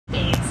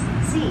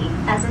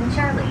as in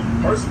Charlie.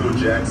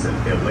 Hartsfield-Jackson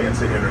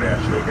Atlanta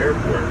International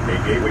Airport, a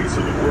gateway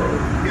to the world,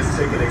 is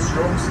taking a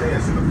strong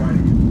stance in the fight.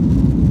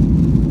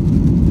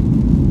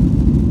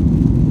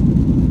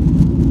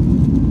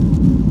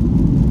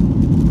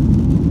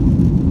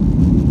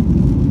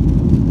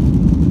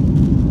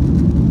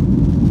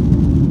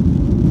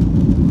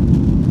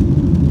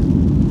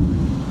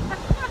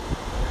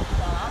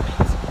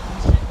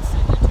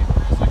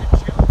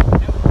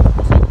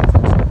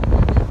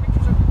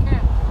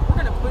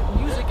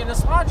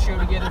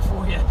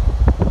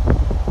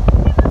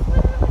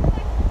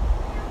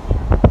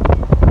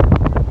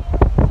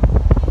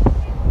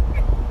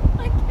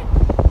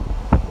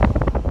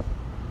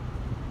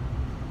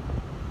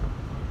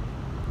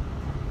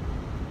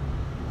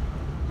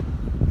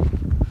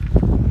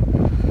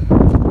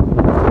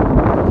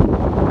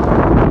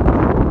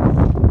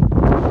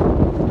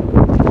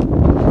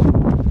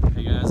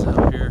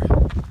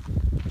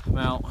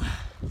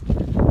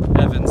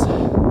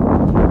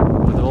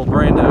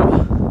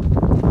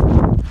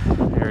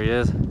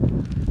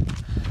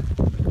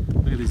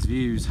 Look at these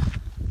views,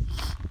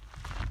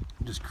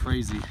 just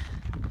crazy.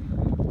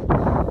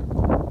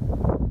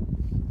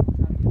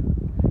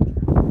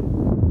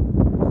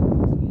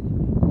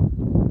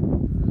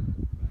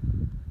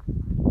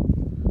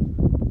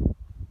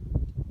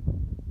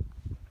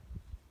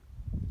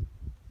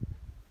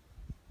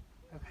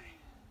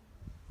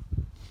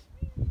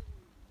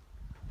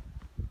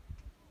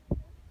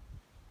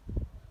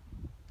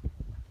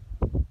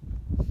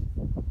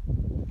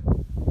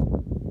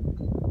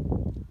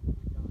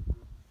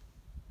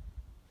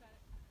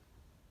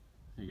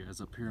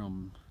 Up here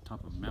on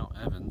top of Mount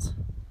Evans,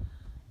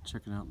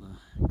 checking out the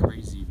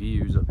crazy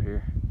views up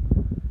here.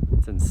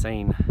 It's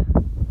insane.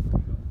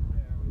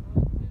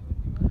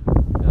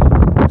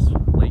 It's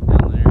lake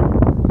down there,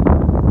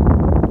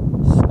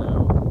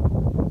 snow,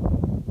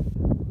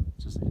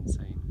 just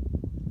insane.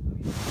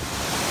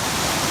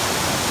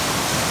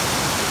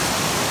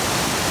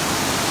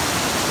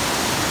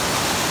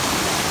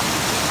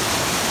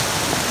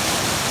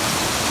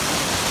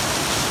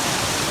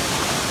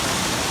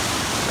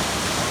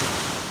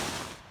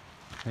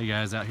 Hey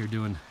guys, out here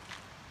doing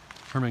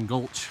Herman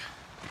Gulch.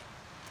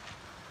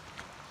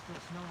 Still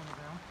snow on the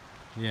ground.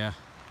 Yeah.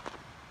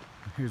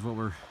 Here's what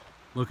we're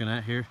looking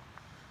at here.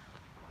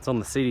 It's on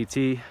the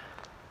CDT.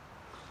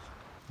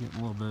 Getting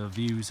a little bit of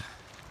views.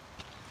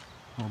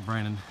 Oh,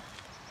 Brandon.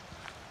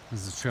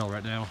 This is the trail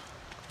right now. I'm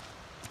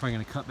probably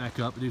gonna cut back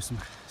up and do some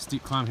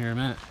steep climb here in a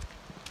minute.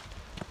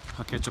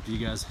 I'll catch up to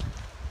you guys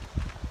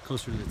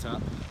closer to the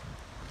top.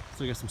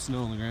 Still got some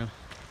snow on the ground.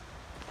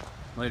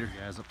 Later,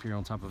 guys, up here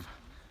on top of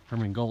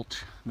Herman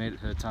Gulch, made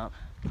it to the top.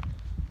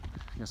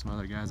 Got some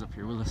other guys up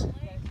here with us.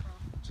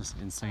 Just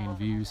insane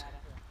views.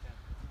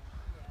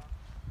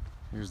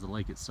 Here's the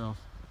lake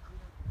itself.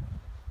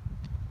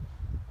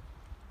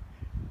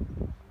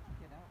 You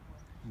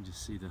can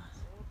just see there's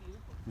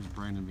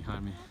Brandon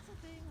behind me.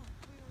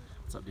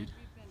 What's up, dude?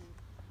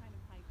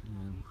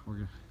 And we're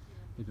gonna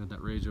look at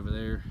that ridge over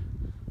there.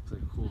 Looks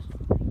like a cool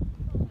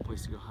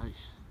place to go hike.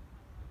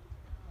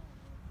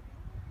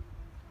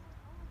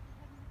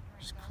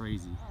 Just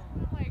crazy.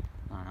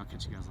 Alright, I'll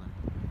catch you guys later.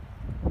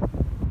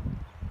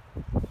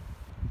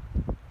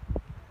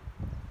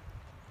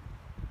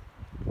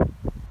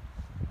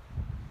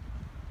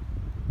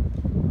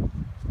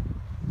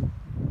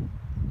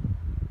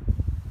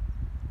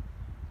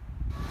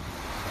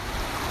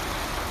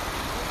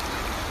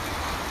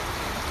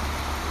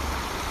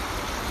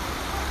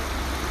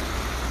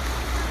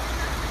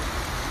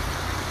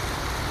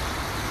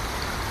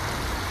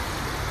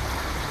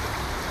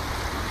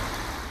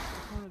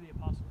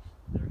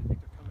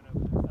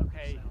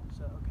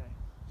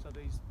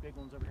 Big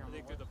ones over here. I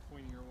think they're the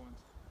pointier ones.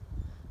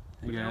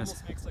 Hey but guys. It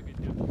almost makes like a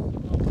dip.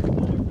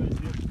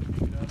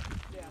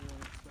 Yeah.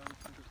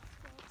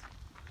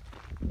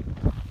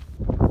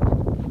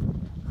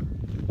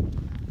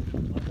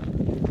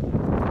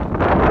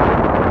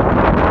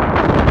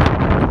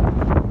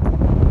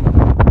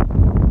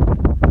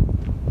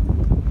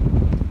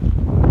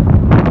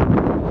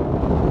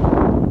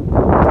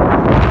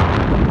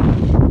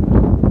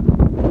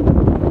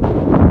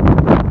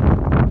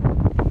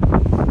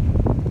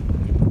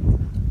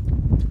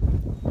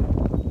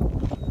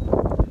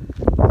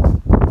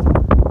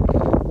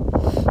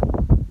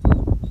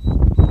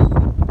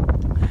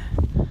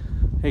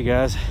 Hey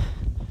guys,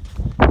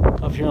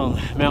 up here on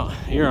Mount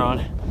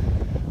Huron,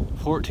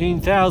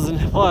 14,000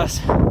 plus,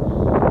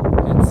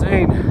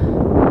 insane,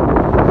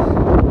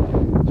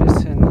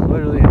 just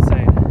literally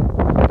insane.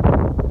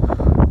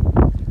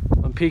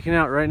 I'm peeking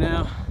out right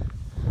now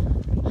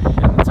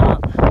at the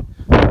top.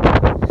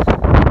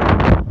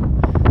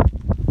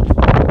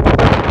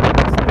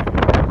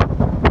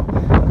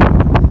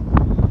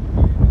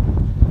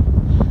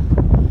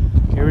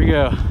 Here we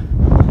go.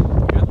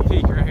 Got the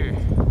peak right here.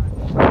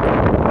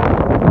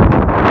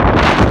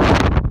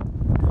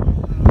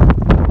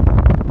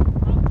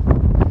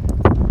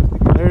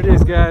 There it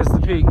is, guys, the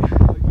peak.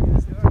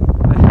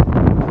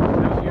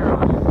 Mount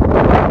Huron.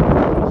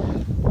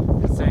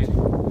 Insane.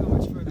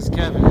 This is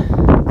Kevin.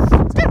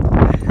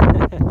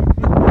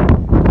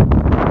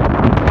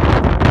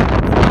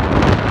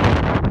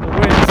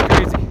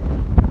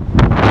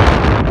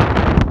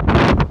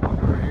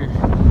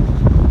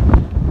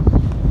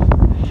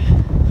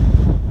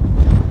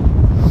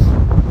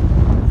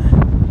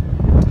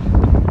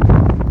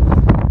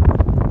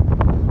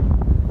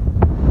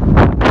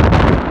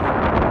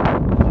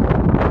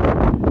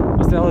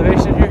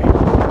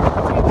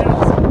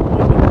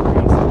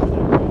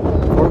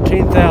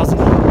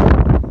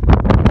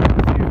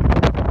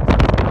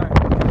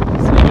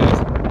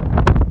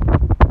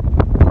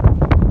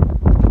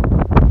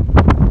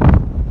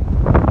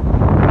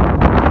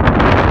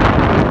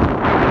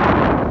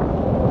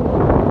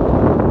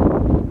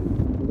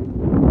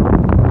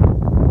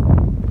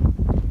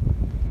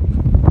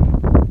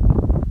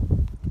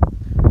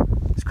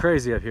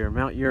 crazy up here.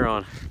 Mount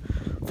Huron,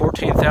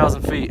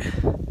 14,000 feet.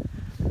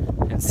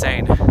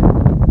 Insane.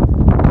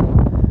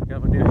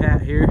 Got my new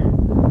hat here.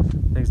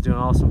 Thing's doing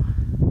awesome.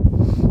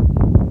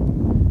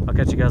 I'll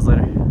catch you guys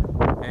later.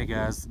 Hey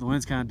guys, the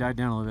wind's kind of died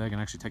down a little bit. I can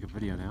actually take a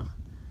video now.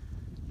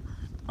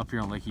 Up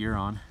here on Lake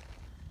Huron.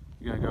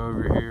 You gotta go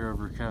over here,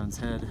 over Kevin's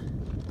head.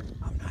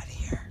 I'm not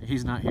here.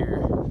 He's not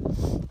here.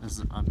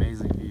 There's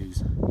amazing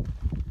views.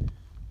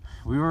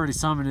 We were already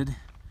summited,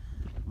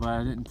 but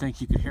I didn't think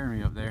you could hear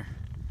me up there.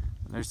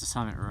 There's the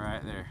summit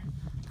right there.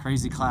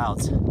 Crazy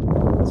clouds.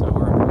 So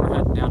we're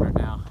heading down right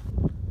now.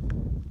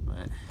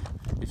 But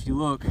if you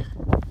look,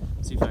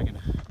 see if I can,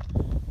 I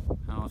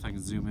don't know if I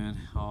can zoom in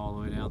all the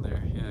way down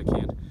there. Yeah, I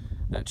can.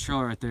 That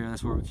trail right there,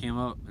 that's where we came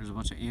up. There's a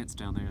bunch of ants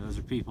down there. Those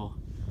are people.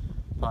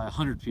 Probably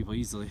 100 people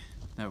easily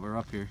that were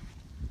up here.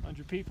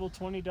 100 people,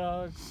 20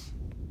 dogs.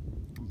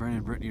 Brandon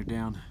and Brittany are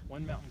down.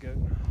 1 mountain goat.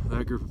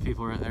 That group of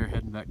people right there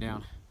heading back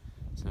down.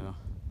 So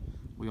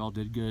we all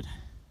did good.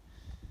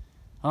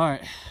 All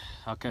right,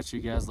 I'll catch you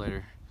guys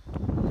later.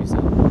 Peace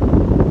out.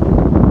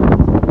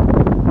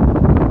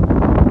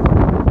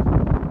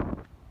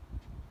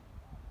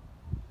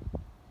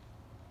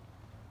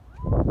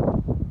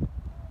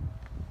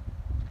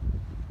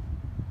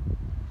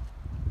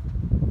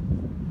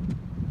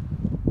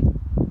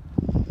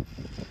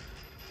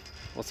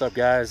 What's up,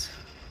 guys?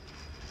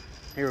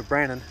 Here with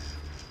Brandon.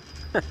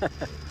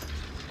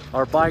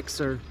 Our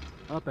bikes are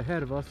up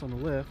ahead of us on the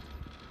lift.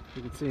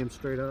 You can see them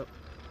straight up.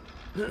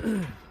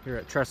 Here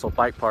at Trestle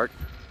Bike Park.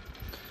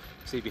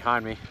 See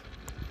behind me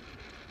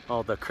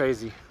all the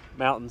crazy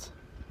mountains.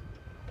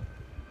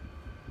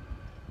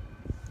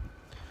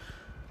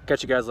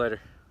 Catch you guys later.